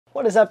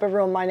What is up,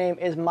 everyone? My name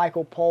is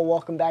Michael Pohl.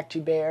 Welcome back to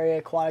Bay Area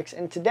Aquatics,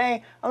 and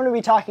today I'm going to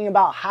be talking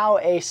about how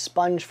a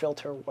sponge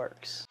filter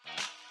works.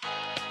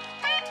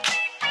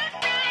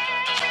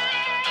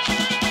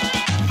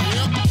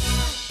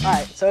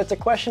 Alright, so it's a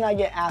question I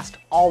get asked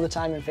all the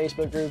time in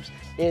Facebook groups,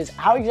 is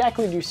how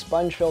exactly do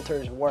sponge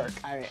filters work?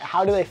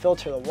 How do they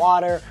filter the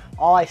water?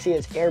 All I see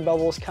is air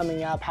bubbles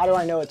coming up. How do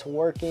I know it's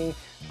working?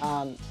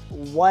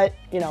 What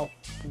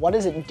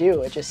does it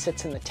do? It just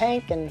sits in the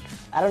tank, and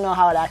I don't know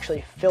how it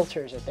actually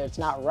filters it. It's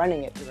not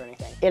running it through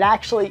anything. It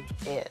actually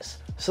is.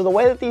 So the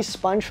way that these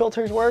sponge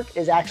filters work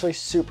is actually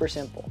super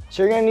simple.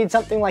 So you're gonna need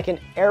something like an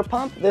air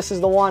pump. This is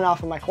the one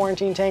off of my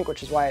quarantine tank,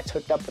 which is why it's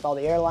hooked up with all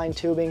the airline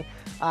tubing.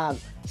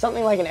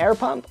 Something like an air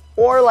pump,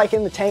 or like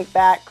in the tank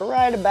back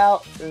right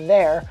about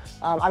there.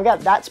 I've got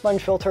that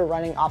sponge filter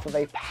running off of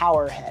a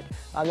power head.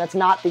 That's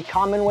not the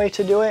common way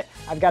to do it.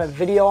 I've got a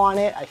video on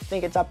it. I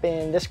think it's up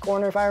in this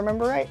corner if I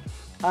remember right.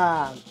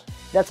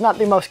 That's not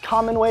the most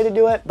common way to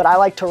do it, but I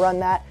like to run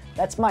that.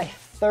 That's my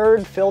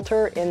third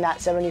filter in that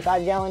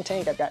 75-gallon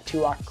tank. I've got two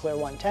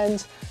Aquaclear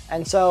 110s,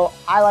 and so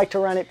I like to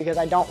run it because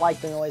I don't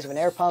like the noise of an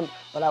air pump,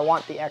 but I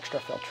want the extra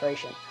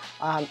filtration.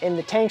 In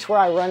the tanks where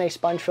I run a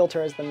sponge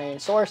filter as the main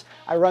source,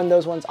 I run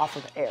those ones off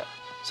of air.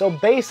 So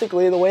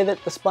basically, the way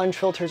that the sponge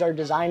filters are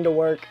designed to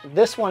work,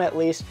 this one at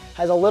least,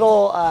 has a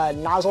little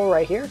nozzle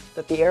right here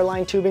that the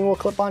airline tubing will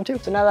clip onto.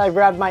 So now that I've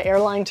grabbed my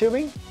airline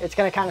tubing, it's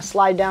gonna kind of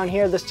slide down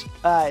here. This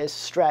is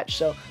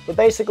stretched, but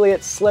basically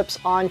it slips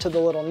onto the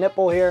little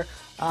nipple here,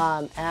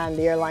 and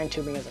the airline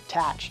tubing is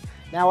attached.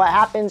 Now what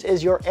happens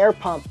is your air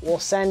pump will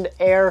send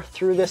air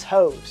through this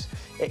hose.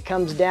 It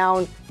comes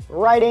down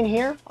right in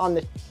here on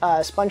the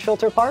sponge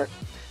filter part.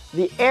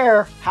 The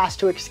air has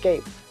to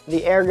escape.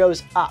 The air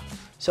goes up.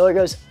 So it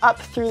goes up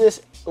through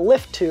this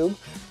lift tube,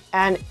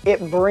 and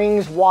it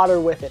brings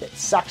water with it. It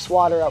sucks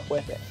water up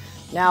with it.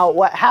 Now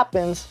what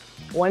happens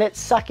when it's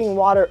sucking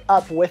water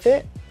up with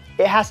it,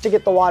 it has to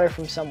get the water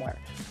from somewhere.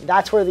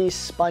 That's where these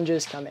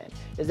sponges come in.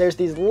 There's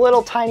these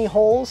little tiny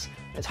holes.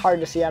 It's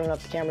hard to see, I don't know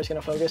if the camera's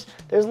gonna focus.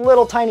 There's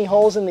little tiny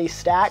holes in these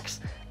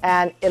stacks,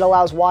 and it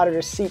allows water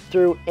to seep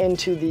through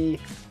into the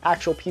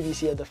actual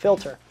PVC of the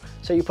filter.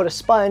 So you put a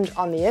sponge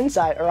on the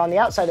inside or on the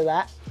outside of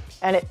that,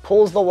 and it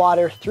pulls the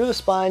water through the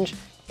sponge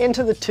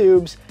into the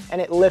tubes,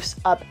 and it lifts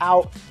up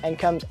out and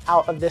comes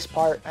out of this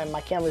part. And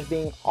my camera's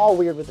being all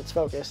weird with its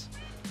focus.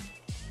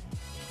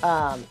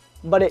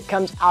 But it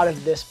comes out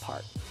of this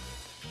part.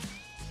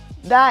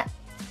 That,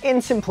 in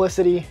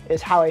simplicity,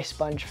 is how a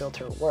sponge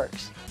filter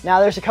works. Now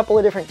there's a couple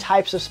of different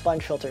types of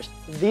sponge filters.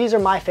 These are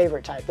my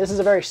favorite type. This is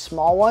a very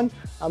small one,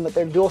 but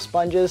they're dual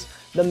sponges.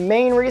 The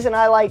main reason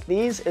I like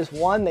these is,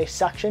 one, they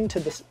suction to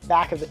the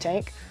back of the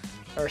tank,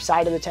 or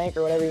side of the tank,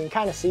 or whatever. You can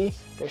kind of see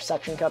there's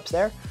suction cups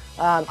there.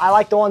 I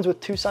like the ones with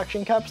two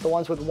suction cups. The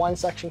ones with one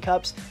suction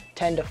cups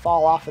tend to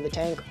fall off of the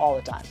tank all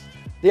the time.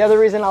 The other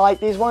reason I like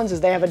these ones is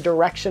they have a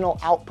directional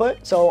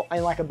output. So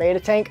in like a beta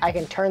tank, I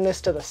can turn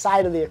this to the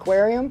side of the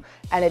aquarium,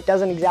 and it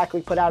doesn't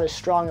exactly put out as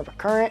strong of a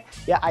current,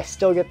 yet I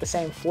still get the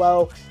same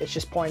flow. It's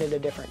just pointed a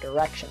different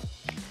direction.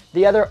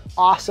 The other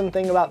awesome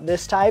thing about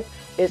this type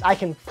is I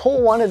can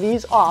pull one of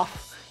these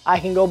off. I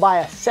can go buy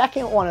a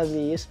second one of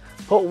these,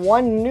 put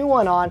one new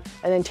one on,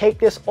 and then take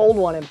this old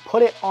one and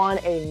put it on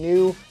a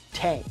new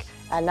tank.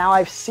 And now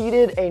I've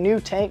seeded a new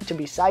tank to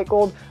be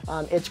cycled.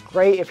 It's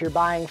great if you're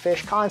buying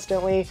fish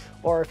constantly,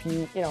 or if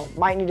you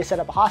might need to set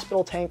up a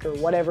hospital tank or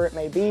whatever it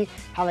may be.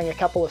 Having a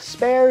couple of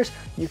spares,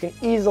 you can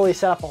easily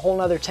set up a whole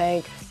nother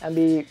tank and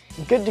be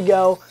good to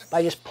go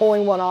by just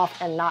pulling one off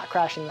and not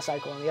crashing the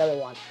cycle on the other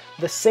one.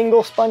 The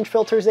single sponge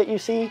filters that you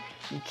see,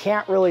 you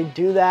can't really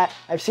do that.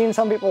 I've seen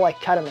some people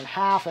like cut them in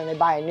half, and they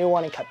buy a new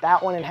one and cut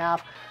that one in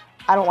half.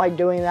 I don't like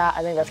doing that.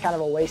 I think that's kind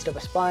of a waste of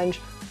a sponge,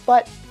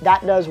 but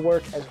that does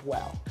work as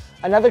well.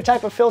 Another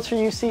type of filter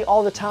you see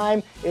all the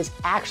time is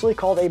actually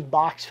called a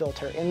box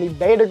filter. In the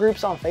beta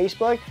groups on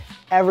Facebook,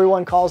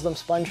 everyone calls them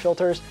sponge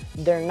filters.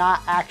 They're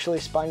not actually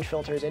sponge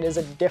filters. It is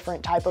a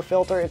different type of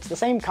filter. It's the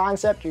same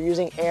concept. You're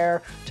using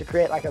air to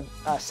create like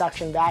a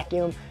suction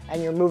vacuum,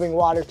 and you're moving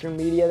water through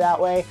media that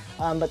way.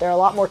 But they're a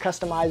lot more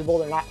customizable.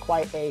 They're not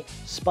quite a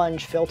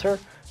sponge filter.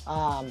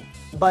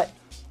 But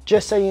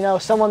just so you know,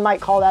 someone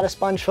might call that a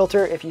sponge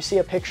filter. If you see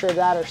a picture of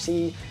that or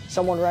see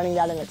someone running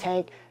that in a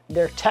tank,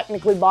 they're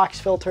technically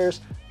box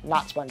filters,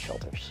 not sponge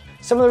filters.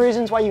 Some of the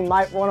reasons why you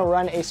might want to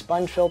run a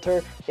sponge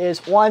filter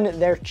is, one,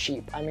 they're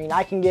cheap. I mean,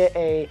 I can get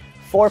a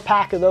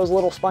 4-pack of those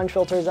little sponge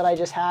filters that I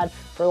just had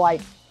for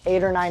like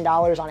 $8 or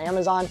 $9 on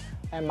Amazon,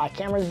 and my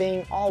camera's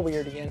being all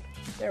weird again.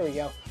 There we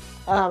go.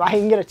 I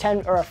can get a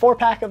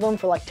 4-pack of them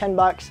for like 10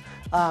 bucks.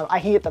 I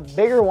can get the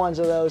bigger ones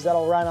of those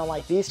that'll run on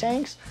like these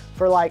tanks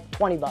for like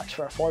 20 bucks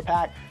for a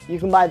 4-pack. You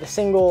can buy the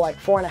single like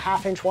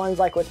 4.5-inch ones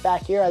like what's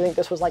back here. I think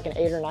this was like an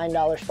 $8 or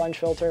 $9 sponge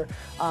filter.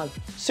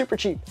 Super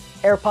cheap.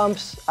 Air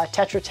pumps, a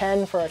Tetra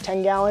 10 for a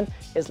 10-gallon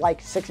is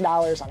like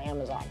 $6 on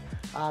Amazon.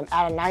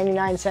 Add a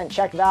 99-cent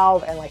check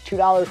valve and like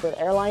 $2 for the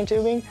airline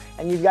tubing,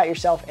 and you've got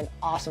yourself an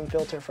awesome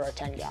filter for a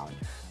 10-gallon.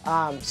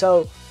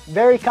 So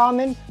very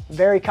common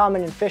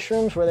in fish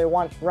rooms where they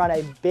run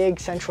a big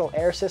central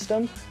air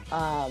system,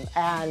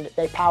 and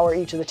they power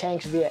each of the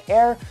tanks via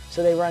air,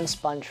 so they run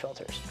sponge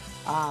filters.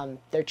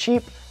 They're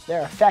cheap,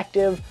 they're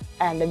effective,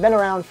 and they've been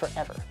around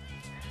forever.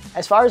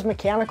 As far as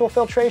mechanical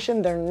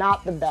filtration, they're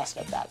not the best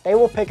at that. They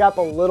will pick up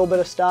a little bit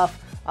of stuff,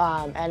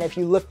 and if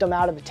you lift them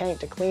out of the tank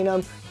to clean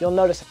them, you'll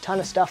notice a ton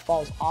of stuff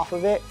falls off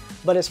of it.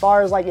 But as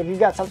far as like if you've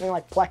got something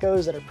like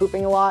plecos that are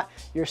pooping a lot,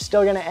 you're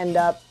still gonna end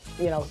up,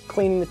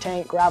 cleaning the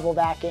tank, gravel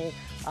vacuuming.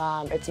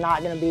 It's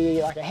not gonna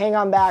be like a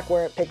hang-on back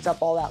where it picks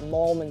up all that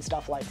mulm and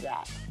stuff like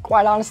that.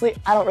 Quite honestly,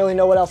 I don't really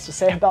know what else to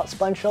say about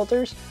sponge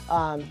filters.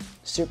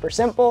 Super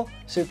simple,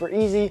 super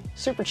easy,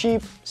 super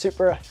cheap,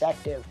 super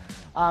effective.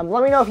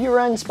 Let me know if you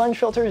run sponge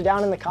filters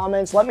down in the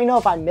comments. Let me know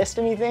if I missed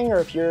anything or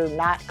if you're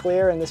not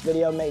clear and this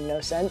video made no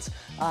sense.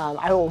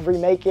 I will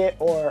remake it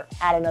or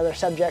add another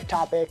subject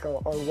topic or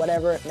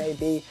whatever it may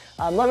be.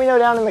 Let me know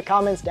down in the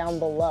comments down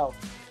below.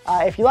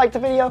 If you liked the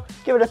video,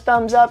 give it a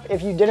thumbs up.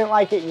 If you didn't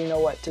like it, you know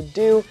what to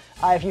do.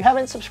 If you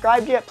haven't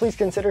subscribed yet, please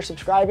consider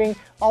subscribing.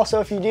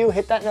 Also, if you do,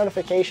 hit that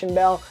notification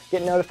bell,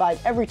 get notified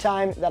every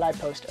time that I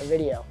post a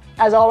video.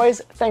 As always,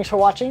 thanks for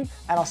watching,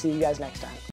 and I'll see you guys next time.